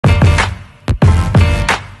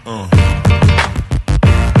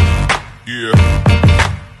Yeah.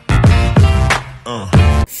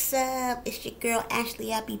 What's up? It's your girl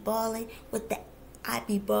Ashley. I be ballin' with the I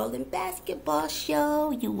be ballin' basketball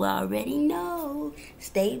show. You already know.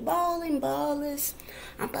 Stay ballin', ballers.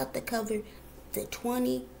 I'm about to cover the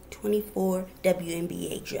 2024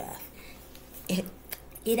 WNBA draft. It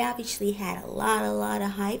obviously had a lot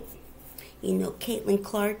of hype. You know, Caitlin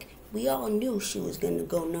Clark, we all knew she was going to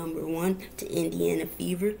go number one to Indiana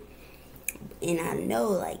Fever. And I know,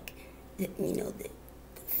 like, the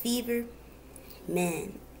Fever,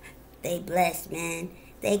 man, they blessed, man.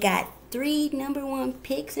 They got 3 number 1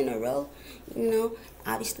 picks in a row. You know,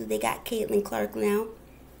 obviously they got Caitlin Clark now.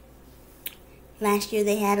 Last year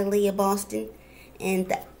they had Aaliyah Boston. And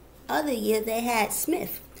the other year they had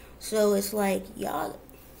Smith. So it's like, y'all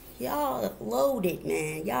loaded,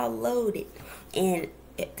 man. Y'all loaded. And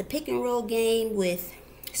the pick and roll game with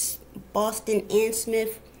Boston and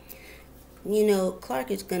Smith, you know, Clark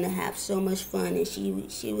is going to have so much fun. And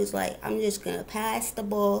she was like, I'm just going to pass the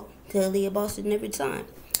ball to Aaliyah Boston every time.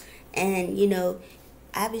 And, you know,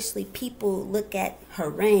 obviously people look at her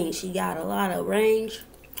range. She got a lot of range.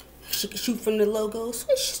 She can shoot from the logo,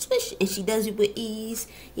 swish, swish. And she does it with ease.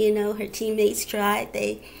 You know, her teammates tried.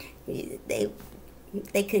 They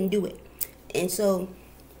couldn't do it. And so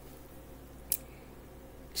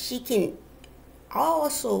she can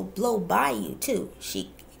also blow by you too. She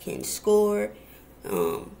can score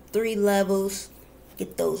 3 levels,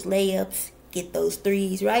 get those layups, get those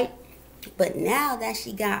threes, right? But now that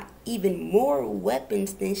she got even more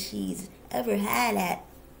weapons than she's ever had at,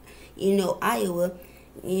 you know, Iowa,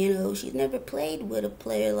 you know, she's never played with a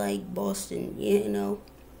player like Boston, you know.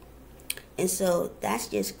 And so that's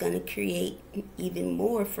just going to create even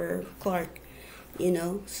more for Clark, you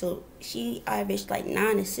know. So she averaged like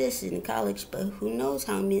 9 assists in college, but who knows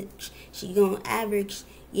how much she going to average,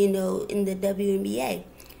 you know, in the WNBA.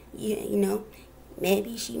 You know,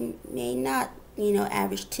 maybe she may not, you know,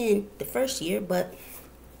 average 10 the first year, but,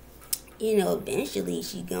 you know, eventually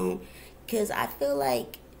she going to, because I feel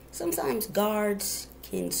like sometimes guards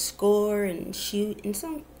can score and shoot, and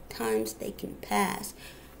sometimes they can pass.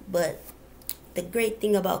 But the great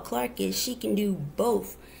thing about Clark is she can do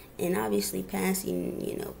both. And obviously passing,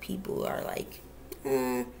 you know, people are like,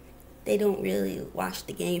 they don't really watch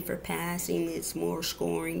the game for passing. It's more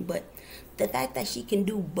scoring. But the fact that she can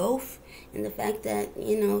do both, and the fact that,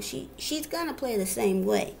 you know, she's going to play the same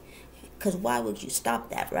way. Because why would you stop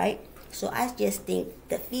that, right? So I just think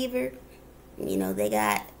the Fever, you know, they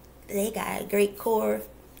got a great core.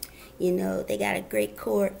 You know, they got a great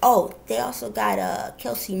core. Oh, they also got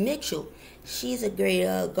Kelsey Mitchell. She's a great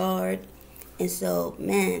guard. And so,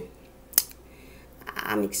 man,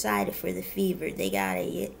 I'm excited for the Fever. They got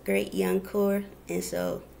a great young core. And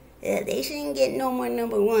so, yeah, they shouldn't get no more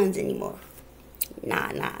number 1s anymore.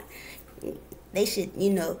 Nah. They should,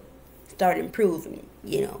 you know, start improving.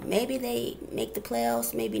 You know, maybe they make the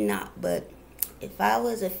playoffs, maybe not. But if I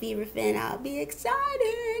was a Fever fan, I'd be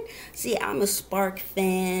excited. See, I'm a Spark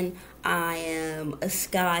fan. I am a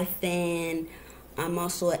Sky fan. I'm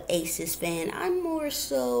also an Aces fan. I'm more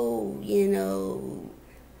so, you know,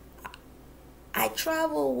 I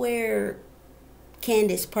travel where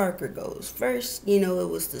Candace Parker goes. First, you know, it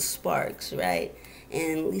was the Sparks, right?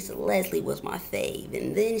 And Lisa Leslie was my fave.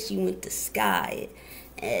 And then she went to Sky.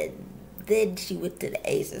 And then she went to the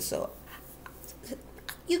Aces. So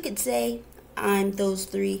you could say I'm those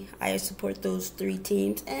 3. I support those 3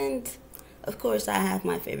 teams. And, of course, I have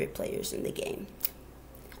my favorite players in the game.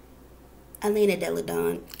 Elena Delle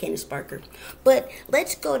Donne, Candace Parker. But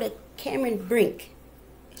let's go to Cameron Brink.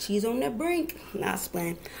 She's on the brink. Not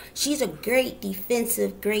playing. She's a great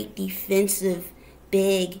defensive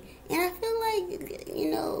big. And I feel like, you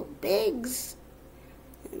know, bigs,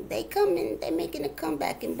 they making a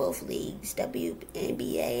comeback in both leagues,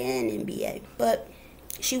 WNBA and NBA. But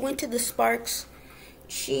she went to the Sparks.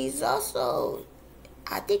 She's also,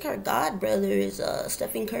 I think her god brother is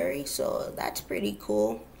Stephen Curry, so that's pretty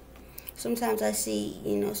cool. Sometimes I see,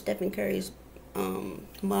 you know, Stephen Curry's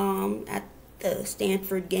mom at the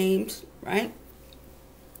Stanford games, right?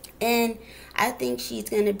 And I think she's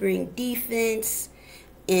gonna bring defense,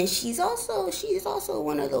 and she's also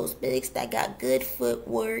one of those bigs that got good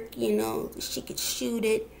footwork. You know, she could shoot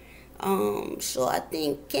it. So I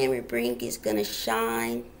think Cameron Brink is gonna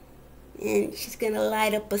shine, and she's gonna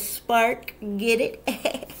light up a spark. Get it?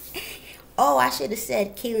 Oh, I should have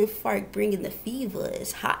said Caitlin Clark bringing the fever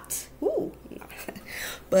is hot. Ooh.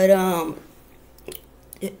 But,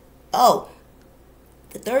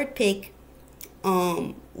 the third pick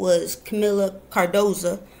was Camila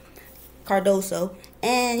Cardoso,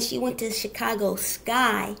 and she went to Chicago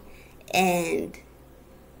Sky, and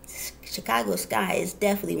Chicago Sky is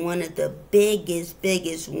definitely one of the biggest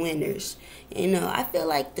winners. I feel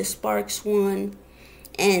like the Sparks won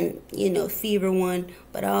and, Fever won,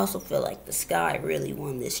 but I also feel like the Sky really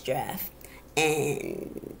won this draft.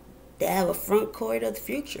 And they have a front court of the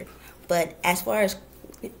future. But as far as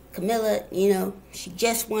Camilla, she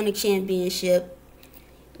just won a championship.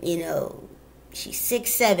 She's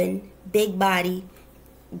 6'7", big body,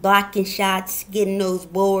 blocking shots, getting those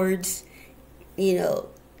boards.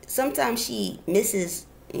 Sometimes she misses,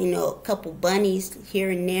 a couple bunnies here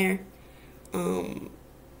and there.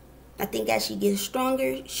 I think as she gets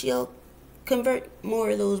stronger, she'll convert more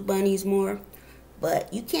of those bunnies more.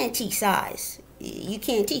 But you can't teach size. You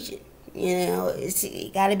can't teach it.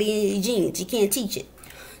 It got to be in your genes. You can't teach it.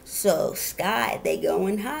 So, Sky, they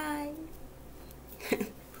going high.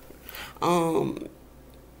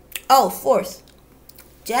 Fourth.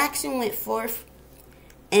 Jackson went fourth.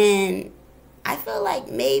 And I feel like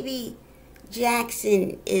maybe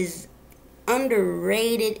Jackson is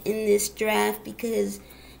underrated in this draft because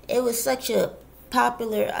it was such a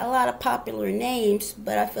lot of popular names,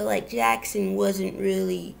 but I feel like Jackson wasn't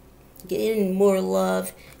really getting more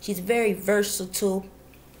love. She's very versatile.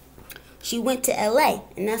 She went to LA,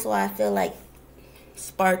 and that's why I feel like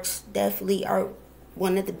Sparks definitely are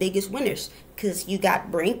one of the biggest winners because you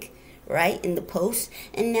got Brink, right, in the post,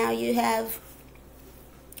 and now you have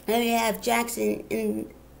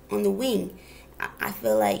Jackson on the wing. I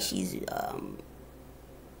feel like she's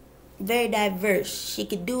very diverse. She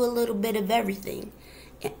could do a little bit of everything.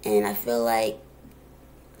 And I feel like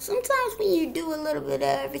sometimes when you do a little bit of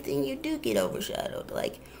everything, you do get overshadowed.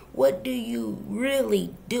 Like, what do you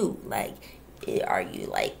really do? Like, are you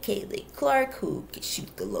like Kaylee Clark, who can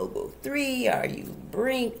shoot the logo 3? Are you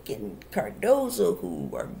Brink and Cardozo, who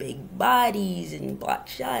are big bodies and block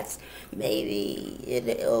shots? Maybe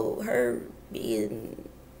her being,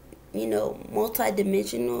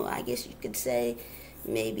 multi-dimensional, I guess you could say,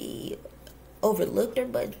 maybe overlooked her.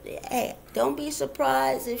 But hey, don't be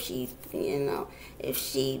surprised if she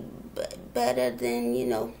better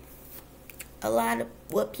than, a lot of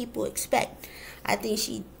what people expect. I think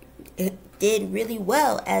she did really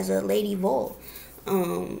well as a Lady Vol.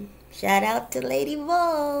 Shout out to Lady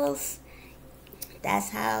Vols. That's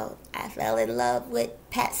how I fell in love with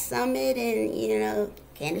Pat Summitt and,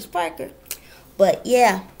 Candace Parker. But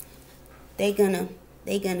yeah, they gonna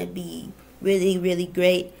be really, really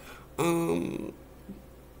great.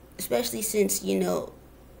 Especially since, Nneka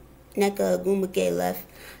Ogwumike left.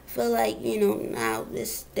 I feel like, now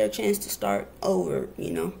this their chance to start over,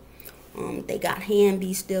 They got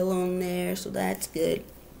Hamby still on there, so that's good.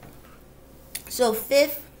 So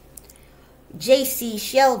fifth, J.C.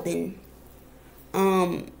 Sheldon.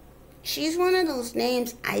 She's one of those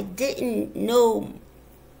names I didn't know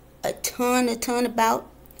a ton about.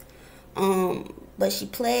 But she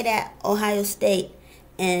played at Ohio State,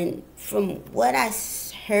 and from what I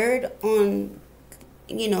heard on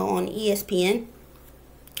ESPN,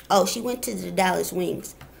 she went to the Dallas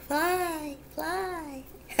Wings. Fly.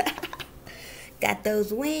 Got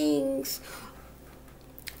those wings.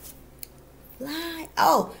 Fly.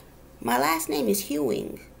 Oh, my last name is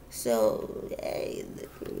Hewing. So, hey.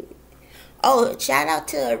 Shout out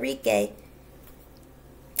to Enrique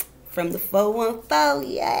from the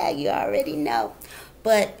 414. Yeah, you already know.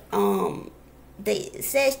 But they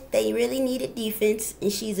said they really needed defense,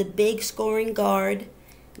 and she's a big scoring guard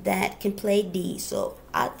that can play D. So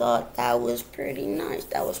I thought that was pretty nice.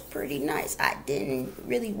 I didn't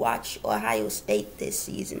really watch Ohio State this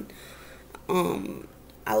season.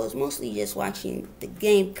 I was mostly just watching the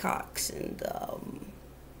Gamecocks and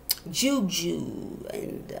Juju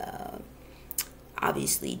and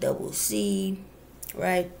obviously Double C,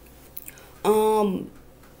 right?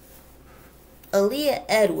 Aaliyah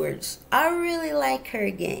Edwards, I really like her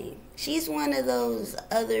game. She's one of those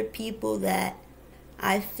other people that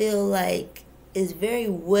I feel like is very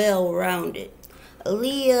well-rounded.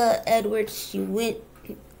 Aaliyah Edwards, she went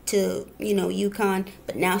to, UConn,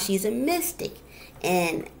 but now she's a Mystic.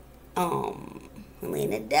 And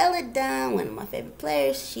Helena Deladon, one of my favorite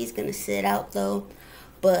players, she's going to sit out though.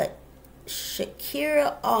 But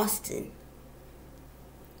Shakira Austin,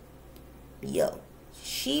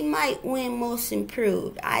 she might win Most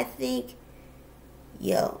Improved. I think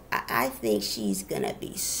she's gonna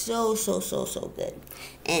be so good.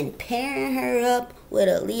 And pairing her up with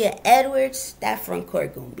Aaliyah Edwards, that front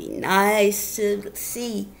court gonna be nice to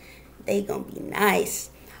see. They gonna be nice.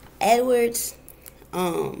 Edwards,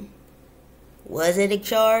 was it a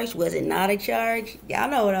charge? Was it not a charge? Y'all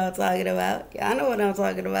know what I'm talking about.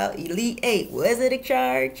 Elite 8, was it a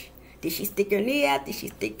charge? Did she stick her knee out? Did she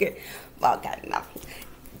stick her... Okay, no.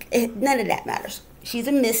 None of that matters. She's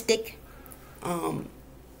a mystic.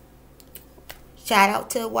 Shout out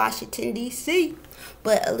to Washington, D.C.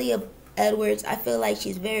 But Aaliyah Edwards, I feel like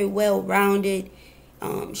she's very well-rounded.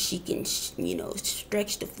 She can,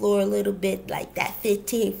 stretch the floor a little bit, like that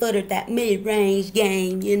 15-footer, that mid-range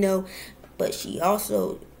game, But she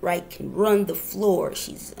also, can run the floor.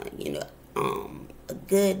 She's, a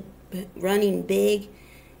good running big,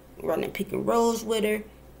 running pick and rolls with her,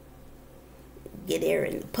 get her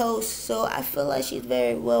in the post. So I feel like she's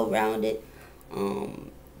very well-rounded.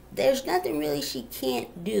 There's nothing really she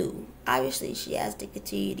can't do. Obviously, she has to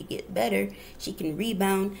continue to get better. She can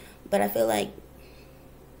rebound, but I feel like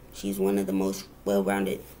she's one of the most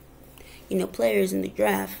well-rounded, players in the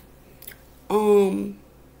draft. And,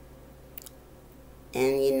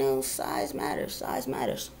 size matters. Size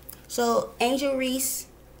matters. So, Angel Reese.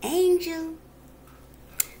 Angel.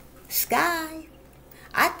 Sky.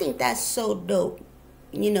 I think that's so dope.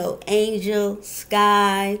 Angel,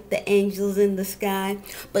 Sky, the angels in the sky.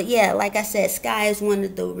 But yeah, like I said, Sky is one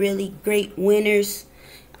of the really great winners.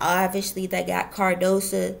 Obviously, they got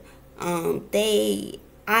Cardoso.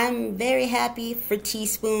 I'm very happy for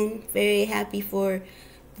Teaspoon. Very happy for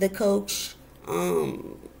the coach.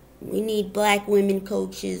 We need black women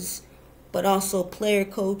coaches, but also player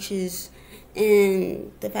coaches.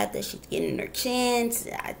 And the fact that she's getting her chance,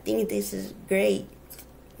 I think this is great.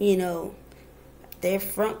 Their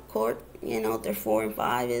front court, their 4 and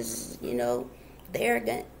 5 is,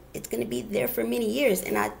 it's gonna be there for many years.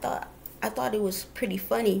 And I thought it was pretty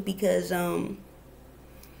funny because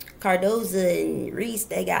Cardoso and Reese,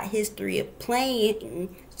 they got history of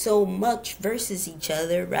playing so much versus each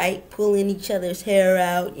other, right? Pulling each other's hair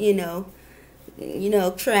out,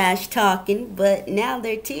 trash talking. But now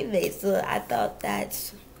they're teammates, so I thought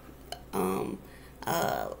that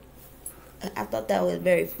was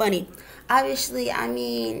very funny. Obviously,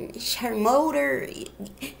 her motor,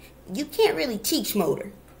 you can't really teach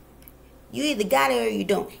motor. You either got it or you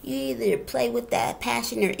don't. You either play with that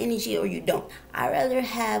passion or energy or you don't. I'd rather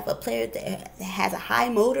have a player that has a high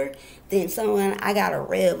motor than someone I gotta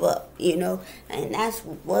rev up, And that's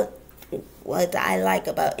what I like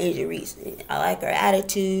about Angel Reese. I like her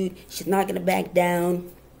attitude. She's not gonna back down.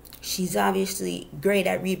 She's obviously great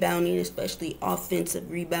at rebounding, especially offensive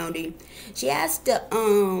rebounding. She has to,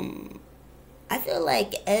 I feel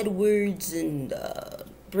like Edwards and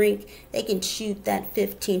Brink, they can shoot that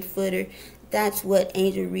 15-footer. That's what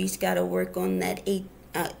Angel Reese got to work on, that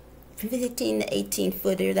 15 to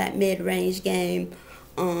 18-footer, that mid-range game.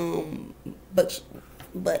 But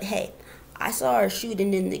hey, I saw her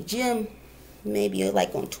shooting in the gym, maybe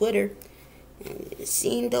like on Twitter, and it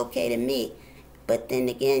seemed okay to me. But then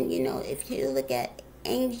again, if you look at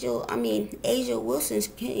Asia Wilson's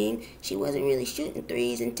game, she wasn't really shooting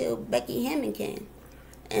threes until Becky Hammond came.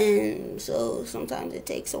 And so sometimes it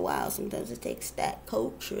takes a while. Sometimes it takes that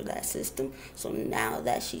coach or that system. So now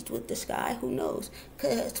that she's with the Sky, who knows?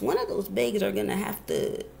 Because one of those bigs are going to have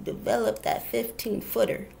to develop that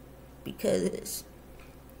 15-footer. Because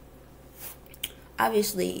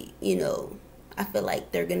obviously, I feel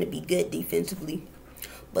like they're going to be good defensively.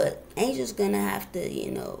 But Angel's going to have to,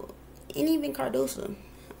 and even Cardoso,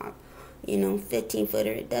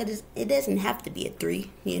 15-footer, it doesn't have to be a 3,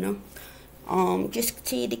 Just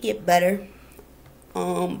continue to get better.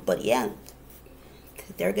 But yeah,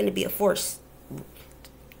 they're going to be a force.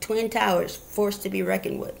 Twin Towers, force to be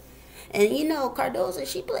reckoned with. And, Cardoso,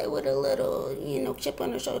 she played with a little, chip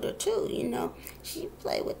on her shoulder too, She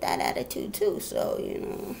played with that attitude too. So,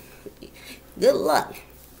 good luck.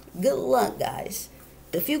 Good luck, guys.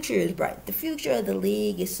 The future is bright. The future of the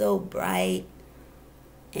league is so bright,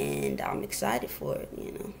 and I'm excited for it,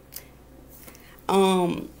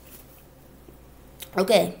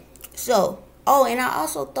 Okay, so, and I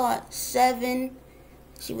also thought 7,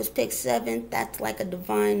 she was picked 7th. That's like a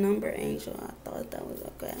divine number, Angel. I thought that was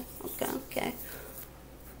okay. Okay.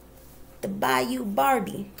 The Bayou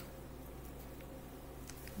Barbie.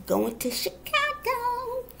 Going to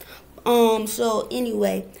Chicago. So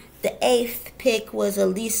anyway, the 8th pick was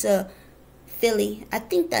Elisa Philly. I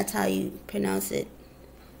think that's how you pronounce it.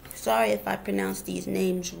 Sorry if I pronounce these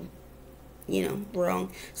names,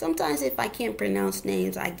 wrong. Sometimes if I can't pronounce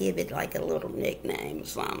names, I give it like a little nickname or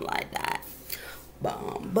something like that.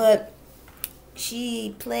 But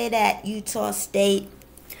she played at Utah State.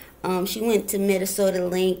 She went to Minnesota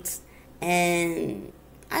Lynx. And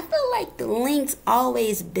I feel like the Lynx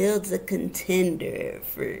always builds a contender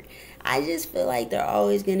for... I just feel like they're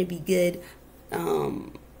always going to be good.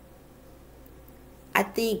 I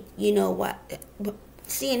think,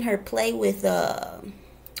 seeing her play with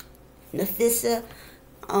Nafisa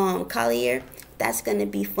Collier, that's gonna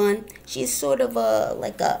be fun. She's sort of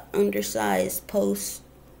a undersized post,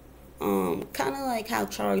 kind of like how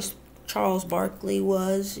Charles Barkley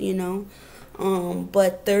was,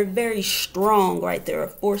 but they're very strong, right? They're a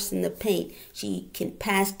force in the paint. She can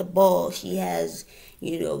pass the ball. She has,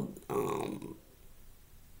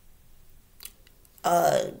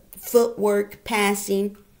 footwork,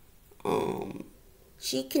 passing.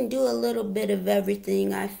 She can do a little bit of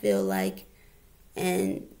everything, I feel like.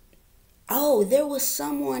 And oh, there was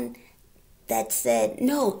someone that said,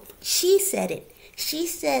 no, she said it. She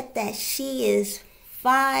said that she is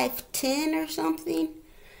 5'10" or something,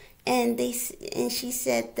 and she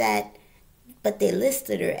said that, but they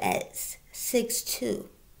listed her as 6'2",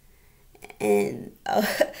 and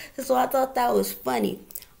so I thought that was funny.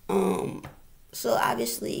 So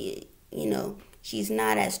obviously, she's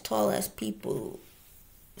not as tall as people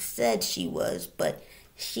said she was, but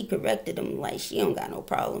she corrected them like she don't got no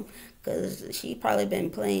problem, because she probably been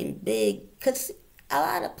playing big, because a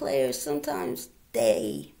lot of players sometimes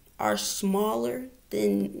they are smaller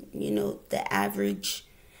than the average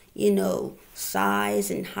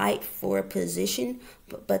size and height for a position,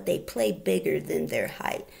 but they play bigger than their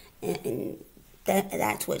height, and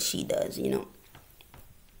that's what she does.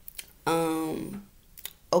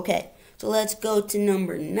 Okay, so let's go to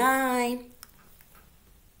number 9.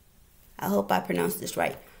 I hope I pronounced this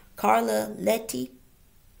right. Carla Letty.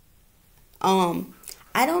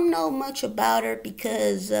 I don't know much about her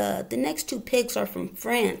because the next 2 picks are from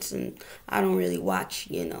France, and I don't really watch,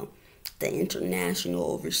 the international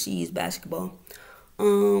overseas basketball.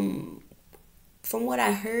 From what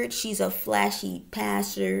I heard, she's a flashy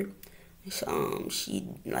passer. She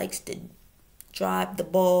likes to drive the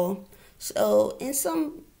ball. So, in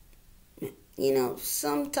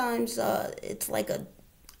sometimes it's like a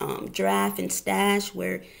draft and stash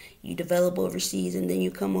where you develop overseas and then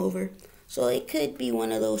you come over. So it could be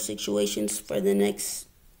one of those situations for the next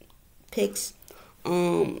picks,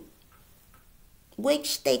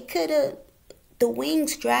 which they could have. The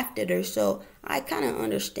Wings drafted her, so I kind of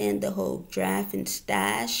understand the whole draft and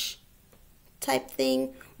stash type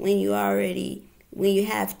thing when you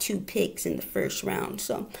have 2 picks in the first round.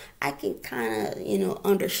 So I can kind of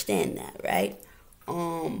understand that, right?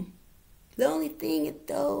 The only thing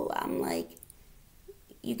though, I'm like,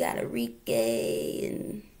 you got Enrique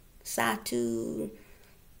and Satu,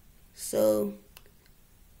 so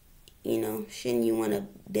shouldn't you want to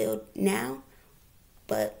build now?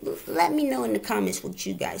 But let me know in the comments what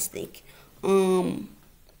you guys think.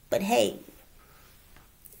 But hey,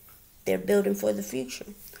 they're building for the future.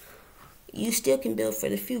 You still can build for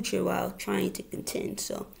the future while trying to contend.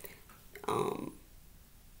 So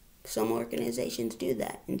some organizations do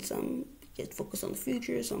that, and some just focus on the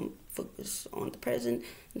future, some focus on the present,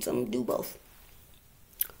 and some do both.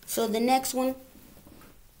 So the next one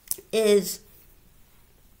is,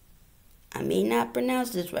 I may not pronounce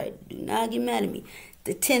this right, do not get mad at me.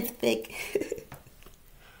 The 10th pick,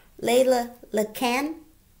 Layla Lacan.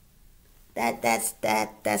 That's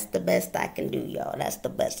the best I can do, y'all. That's the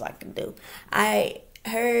best I can do. I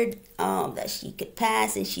heard that she could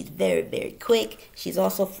pass, and she's very, very quick. She's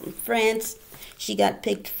also from France. She got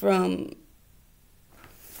picked from,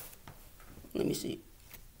 let me see.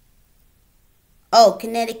 Oh,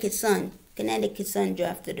 Connecticut Sun. Connecticut Sun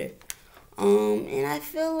drafted her. And I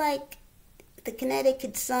feel like the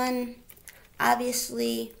Connecticut Sun,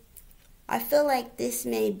 obviously, I feel like this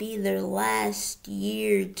may be their last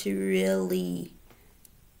year to really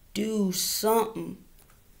do something,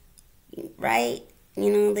 right?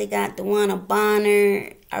 They got the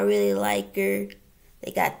Wnba. I really like her.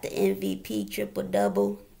 They got the MVP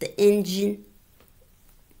triple-double, the engine,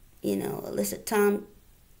 Alyssa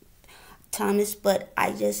Thomas, but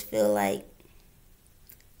I just feel like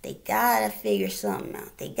they gotta figure something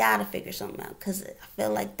out. Because I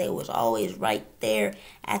feel like they was always right there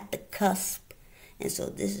at the cusp, and so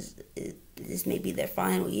this may be their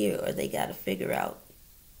final year, or they gotta figure out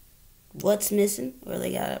what's missing, or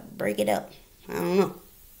they gotta break it up. I don't know.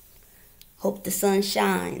 Hope the sun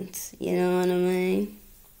shines. You know what I mean?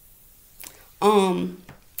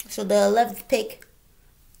 So the 11th pick,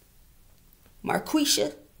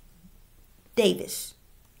 Marquisha Davis.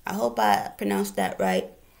 I hope I pronounced that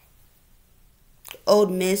right.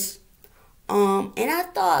 Old Miss. And I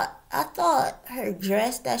thought her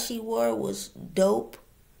dress that she wore was dope.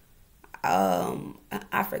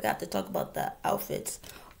 I forgot to talk about the outfits.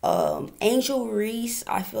 Angel Reese,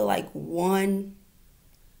 I feel like, won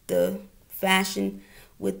the fashion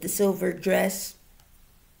with the silver dress.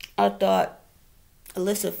 I thought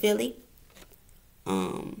Alyssa Philly.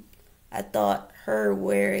 I thought her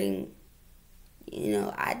wearing,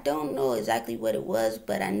 I don't know exactly what it was,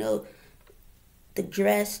 but I know the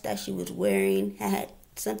dress that she was wearing had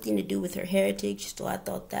something to do with her heritage. So I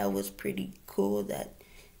thought that was pretty cool that,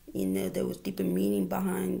 there was deeper meaning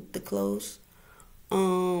behind the clothes.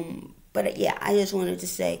 But yeah, I just wanted to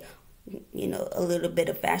say, a little bit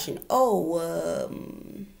of fashion. Oh,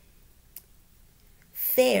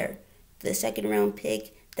 Fair, the second round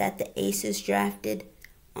pick that the Aces drafted.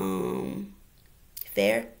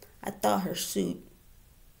 Fair, I thought her suit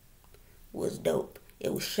was dope.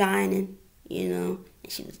 It was shining, and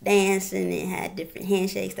she was dancing and had different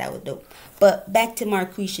handshakes. That was dope. But back to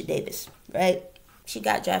Marquisha Davis, right? She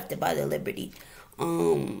got drafted by the Liberty.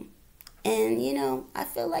 And, I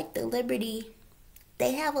feel like the Liberty,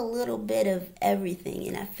 they have a little bit of everything.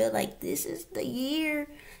 And I feel like this is the year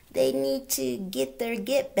they need to get their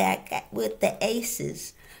get back with the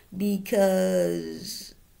Aces,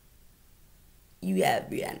 because you have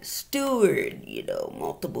Brianna Stewart,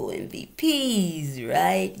 multiple MVPs,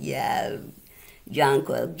 right? You have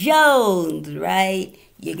Jonquel Jones, right?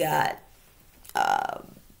 You got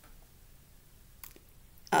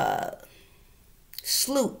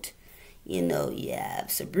Sloot. You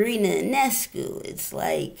have Sabrina Ionescu. It's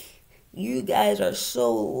like, you guys are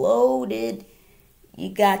so loaded. You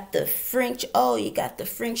got the French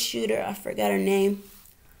shooter. I forgot her name.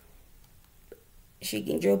 She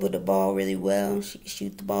can dribble the ball really well. She can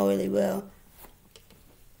shoot the ball really well.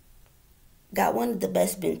 Got one of the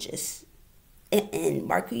best benches. And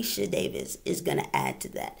Marquisha Davis is going to add to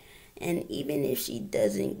that. And even if she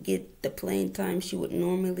doesn't get the playing time she would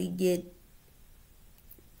normally get,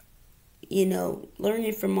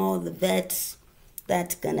 learning from all the vets,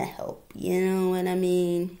 that's going to help. You know what I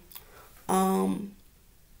mean?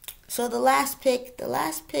 So the last pick,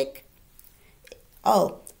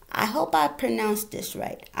 oh, I hope I pronounced this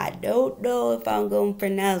right. I don't know if I'm going to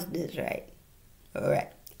pronounce this right. All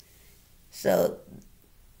right. So,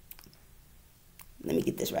 let me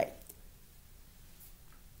get this right.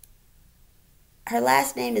 Her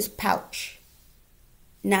last name is Pouch.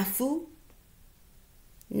 Nayafu.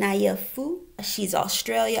 She's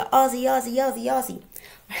Australia. Aussie.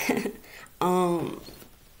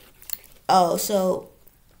 So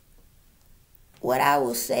what I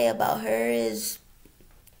will say about her is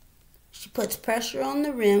she puts pressure on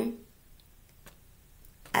the rim.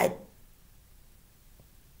 I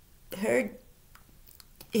heard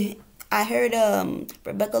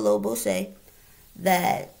Rebecca Lobo say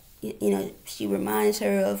that she reminds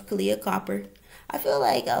her of Kalia Copper. I feel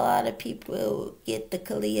like a lot of people get the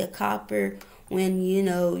Kalia Copper when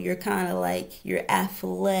you're kind of like, you're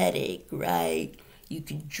athletic, right? You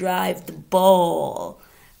can drive the ball,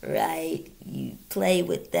 right? You play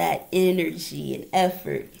with that energy and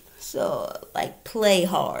effort. So like, play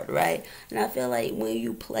hard, right? And I feel like when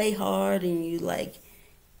you play hard and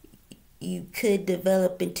you could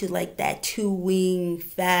develop into like that two-wing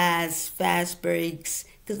fast breaks,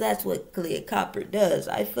 because that's what Kalia Copper does.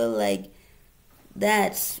 I feel like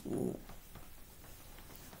that's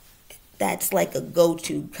like a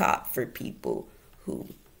go-to cop for people who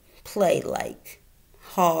play like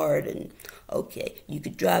hard and, okay, you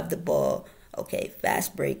could drive the ball, okay,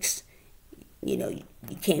 fast breaks, you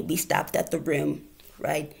can't be stopped at the rim,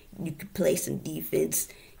 right? You could play some defense,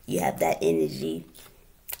 you have that energy.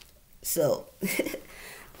 So,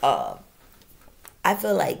 I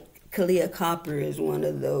feel like Kalia Copper is one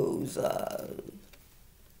of those,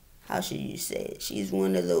 how should you say it? She's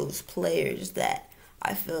one of those players that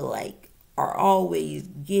I feel like are always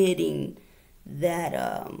getting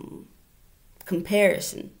that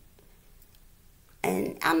comparison.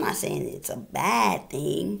 And I'm not saying it's a bad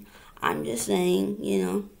thing. I'm just saying,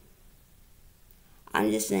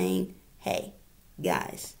 hey,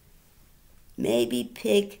 guys, maybe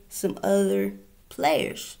pick some other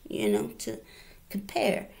players, to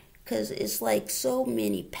compare. Because it's like so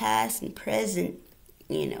many past and present,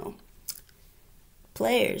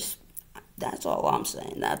 players. That's all I'm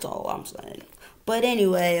saying. But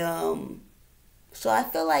anyway, so I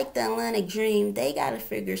feel like the Atlantic Dream, they got to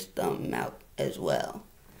figure something out as well.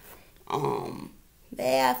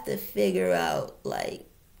 They have to figure out, like,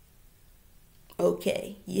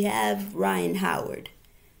 okay, you have Ryan Howard.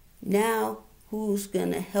 Now, who's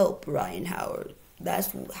going to help Ryan Howard?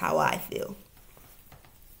 That's how I feel.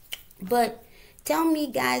 But tell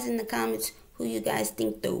me, guys, in the comments who you guys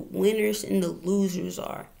think the winners and the losers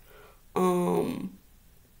are.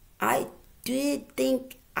 I did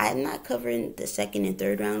think, I'm not covering the second and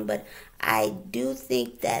third round, but I do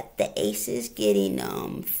think that the Aces getting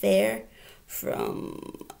Fair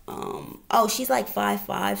from, she's like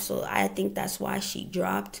 5'5", so I think that's why she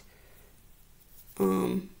dropped.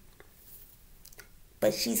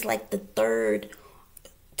 but she's like the third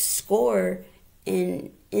scorer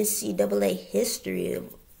in NCAA history,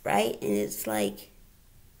 right? And it's like,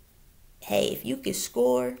 hey, if you can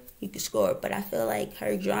score, you can score. But I feel like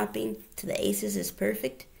her dropping to the Aces is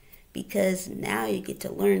perfect because now you get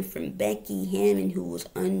to learn from Becky Hammon, who was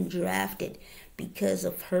undrafted because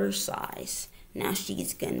of her size. Now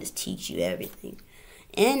she's going to teach you everything.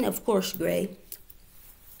 And, of course, Gray,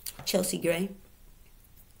 Chelsea Gray.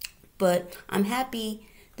 But I'm happy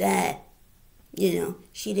that,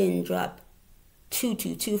 she didn't drop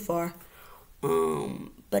too far.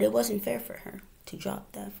 But it wasn't fair for her to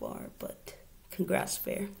drop that far. But congrats,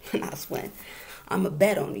 fair. Nice win. I'm a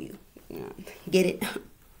bet on you. Get it?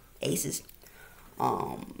 Aces.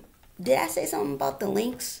 Did I say something about the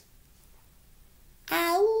Lynx?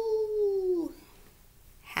 Ow!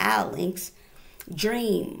 How, Lynx?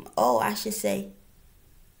 Dream. Oh, I should say,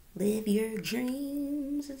 live your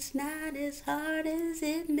dreams. It's not as hard as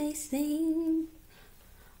it may seem.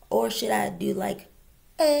 Or should I do like,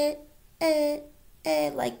 like,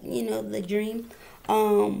 the dream?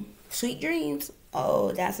 Sweet dreams.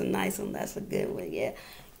 Oh, that's a nice one. That's a good one. Yeah.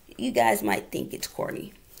 You guys might think it's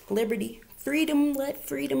corny. Liberty, freedom, let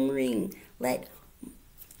freedom ring. Let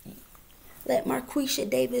Marquisha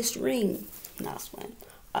Davis ring. Nice one.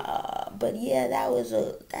 But yeah, that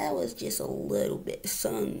was just a little bit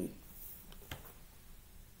sun.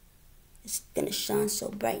 It's gonna shine so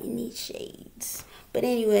bright you need shades. But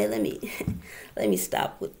anyway, let me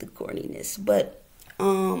stop with the corniness. But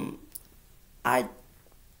I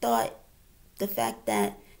thought the fact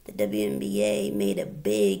that the WNBA made a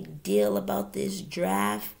big deal about this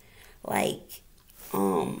draft, like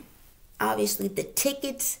obviously the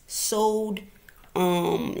tickets sold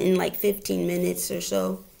in like 15 minutes or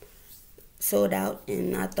so, sold out,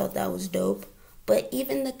 and I thought that was dope. But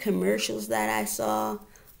even the commercials that I saw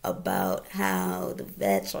about how the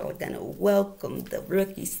vets are gonna welcome the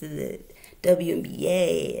rookies to the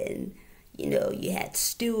WNBA, and you had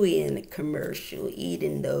Stewie in the commercial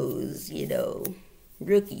eating those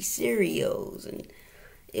rookie cereals, and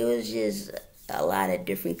it was just a lot of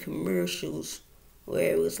different commercials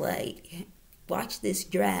where it was like, watch this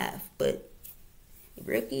draft, but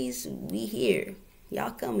rookies, we here, y'all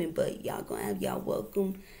coming, but y'all gonna have y'all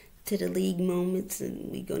welcome to the league moments,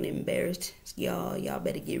 and we gonna embarrass y'all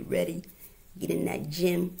better get ready, get in that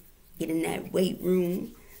gym, get in that weight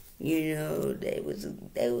room. It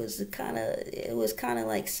was kind of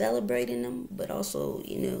like celebrating them, but also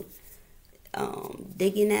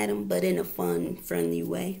digging at them, but in a fun, friendly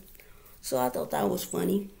way. So I thought that was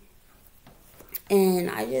funny.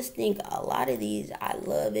 And I just think a lot of these, I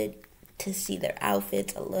love it to see their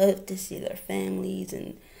outfits. I love to see their families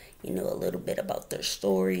and, a little bit about their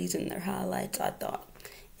stories and their highlights. I thought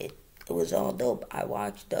it was all dope. I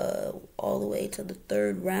watched all the way to the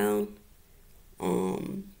third round.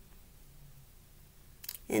 And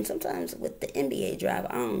sometimes with the NBA draft,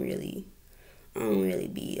 I don't really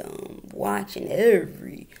be watching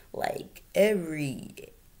every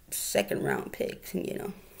second round pick,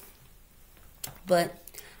 But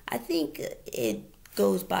I think it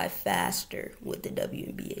goes by faster with the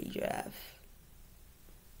WNBA draft.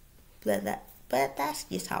 But that's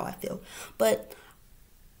just how I feel. But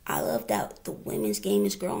I love that the women's game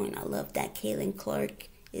is growing. I love that Caitlin Clark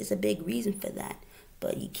is a big reason for that.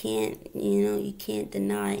 But you can't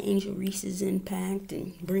deny Angel Reese's impact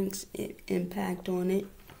and Brink's impact on it.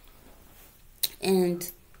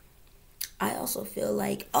 And I also feel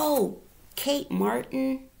like, Kate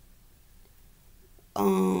Martin,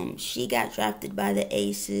 she got drafted by the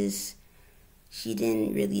Aces. She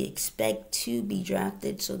didn't really expect to be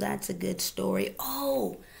drafted, so that's a good story.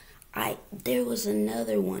 There was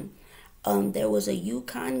another one. There was a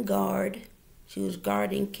UConn guard. She was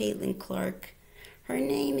guarding Caitlin Clark. Her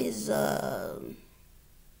name is, I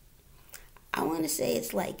want to say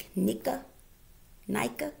it's like Nika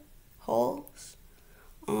Halls.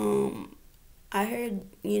 I heard,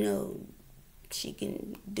 she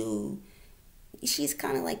can do, she's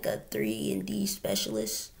kind of like a 3-and-D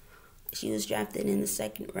specialist. She was drafted in the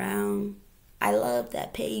second round. I love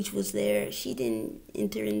that Paige was there. She didn't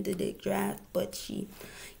enter into the draft, but she,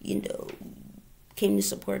 came to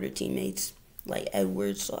support her teammates like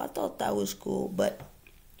Edwards. So I thought that was cool. But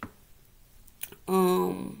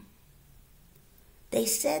they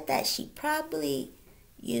said that she probably,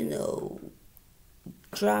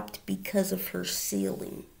 dropped because of her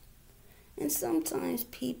ceiling. And sometimes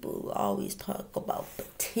people always talk about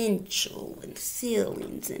potential and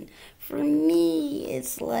ceilings. And for me,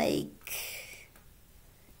 it's like,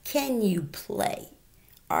 can you play?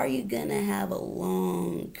 Are you going to have a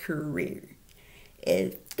long career?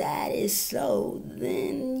 If that is so,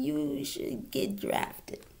 then you should get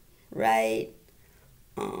drafted, right?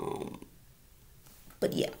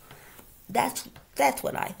 But yeah, that's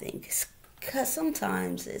what I think. Cause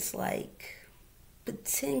sometimes it's like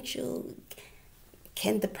potential.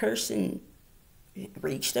 Can the person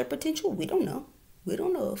reach their potential? We don't know. We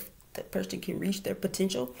don't know if the person can reach their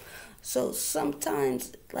potential. So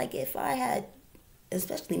sometimes, like if I had,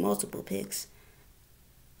 especially multiple picks,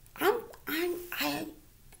 I.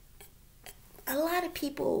 A lot of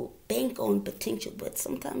people bank on potential, but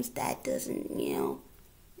sometimes that doesn't,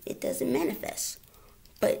 it doesn't manifest.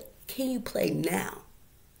 But can you play now?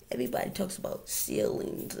 Everybody talks about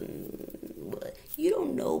ceilings and what. You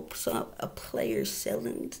don't know a player's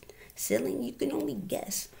ceiling. You can only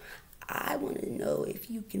guess. I want to know if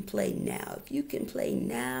you can play now. If you can play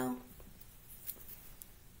now,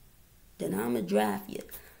 then I'm going to draft you.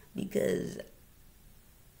 Because,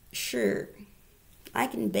 sure, I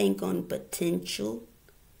can bank on potential.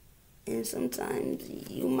 And sometimes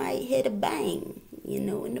you might hit a bang,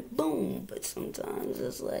 and a boom. But sometimes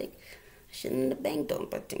it's like, shouldn't have banked on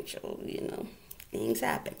potential, Things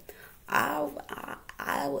happen.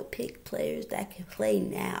 I would pick players that can play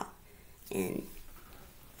now.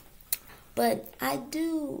 But I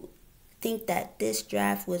do think that this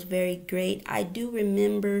draft was very great. I do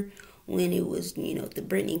remember when it was, the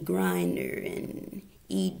Brittany Griner and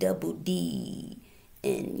Ewba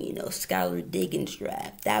and, Skylar Diggins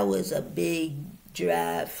draft. That was a big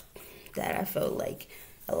draft that I felt like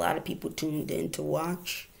a lot of people tuned in to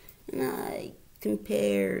watch. And I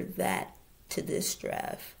compare that to this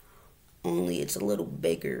draft. Only it's a little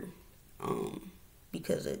bigger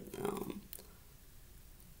because of,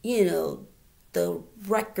 the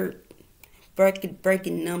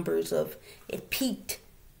record-breaking numbers of it peaked,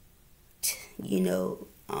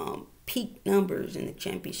 peak numbers in the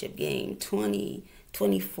championship game,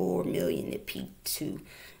 24 million it peaked to.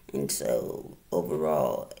 And so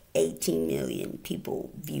overall, 18 million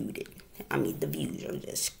people viewed it. I mean, the views are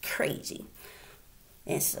just crazy.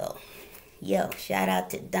 And so, shout out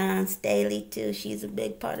to Dawn Staley, too. She's a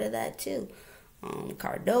big part of that, too.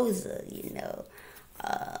 Cardoza,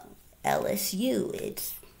 LSU.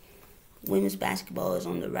 It's women's basketball is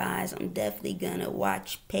on the rise. I'm definitely going to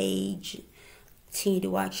watch Paige, continue to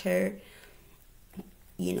watch her.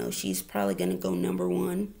 She's probably going to go number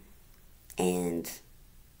one. And,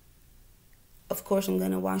 of course, I'm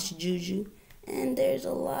going to watch Juju. And there's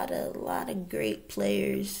a lot of great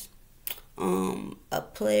players. A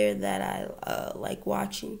player that I like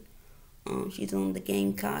watching. She's on the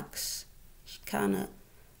Gamecocks. I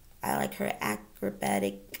like her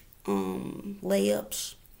acrobatic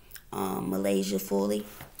layups. Malaysia Foley.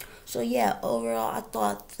 So yeah, overall, I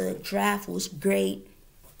thought the draft was great.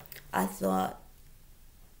 I thought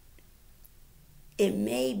it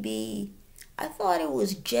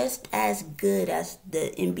was just as good as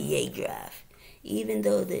the NBA draft. Even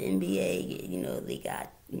though the NBA, they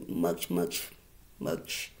got much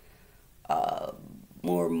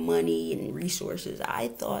more money and resources, I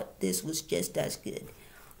thought this was just as good.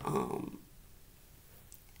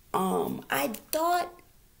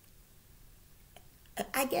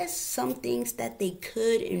 I guess some things that they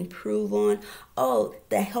could improve on. Oh,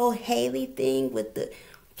 the whole Haley thing with the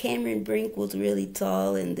Cameron Brink was really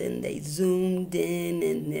tall, and then they zoomed in,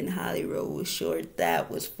 and then Holly Rowe was short. That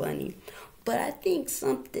was funny. But I think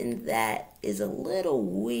something that is a little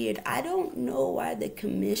weird, I don't know why the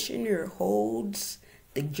commissioner holds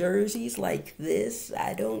the jerseys like this.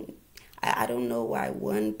 I don't know why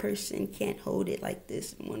one person can't hold it like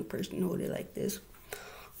this and one person hold it like this.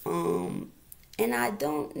 And I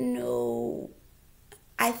don't know.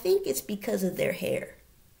 I think it's because of their hair.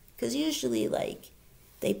 Because usually,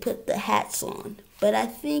 they put the hats on. But I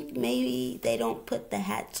think maybe they don't put the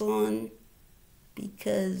hats on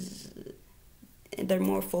because they're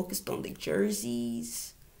more focused on the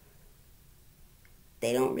jerseys.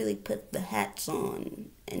 They don't really put the hats on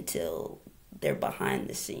until they're behind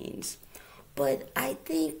the scenes. But I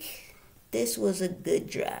think this was a good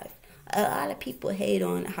draft. A lot of people hate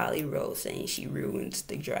on Holly Rowe, saying she ruins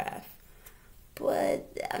the draft.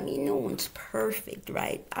 But, no one's perfect,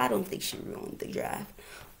 right? I don't think she ruined the draft.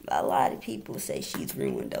 A lot of people say she's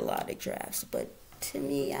ruined a lot of drafts. But to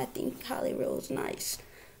me, I think Holly Rowe's nice.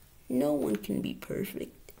 No one can be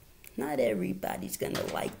perfect. Not everybody's going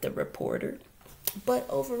to like the reporter. But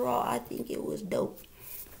overall, I think it was dope.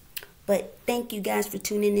 But thank you guys for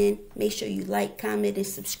tuning in. Make sure you like, comment, and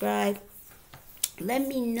subscribe. Let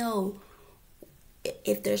me know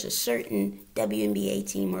if there's a certain WNBA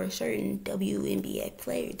team or a certain WNBA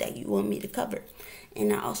player that you want me to cover.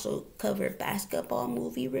 And I also cover basketball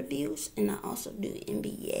movie reviews, and I also do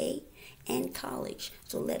NBA and college.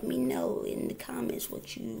 So let me know in the comments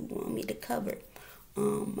what you want me to cover.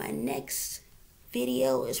 My next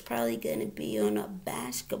video is probably going to be on a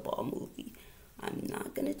basketball movie. I'm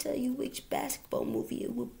not going to tell you which basketball movie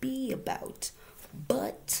it will be about,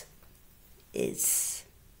 but it's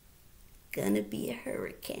going to be a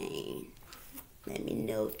hurricane. Let me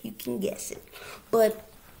know if you can guess it. But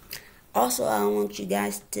also, I want you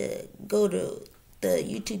guys to go to the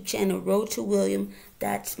YouTube channel Road to William.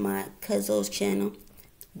 That's my cousin's channel.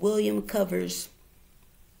 William covers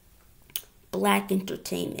black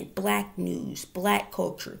entertainment, black news, black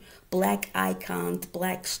culture, black icons,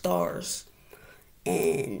 black stars,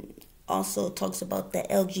 and also talks about the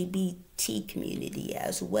LGBT community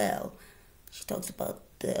as well. She talks about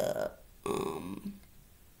the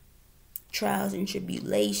trials and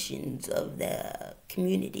tribulations of the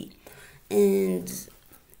community. And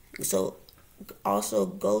so also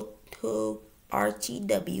go to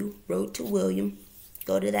RTW, Road to William.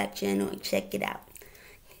 Go to that channel and check it out,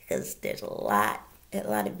 because there's a lot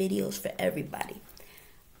of videos for everybody.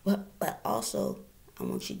 But also, I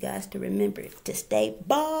want you guys to remember to stay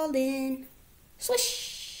ballin'.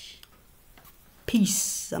 Swish.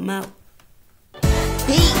 Peace. I'm out.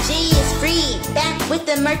 BG is free, back with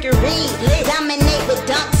the Mercury. Dominate with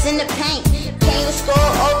dunks in the paint. Can you score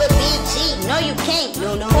over BG? No, you can't.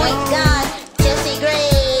 Point guard, Jesse Gray.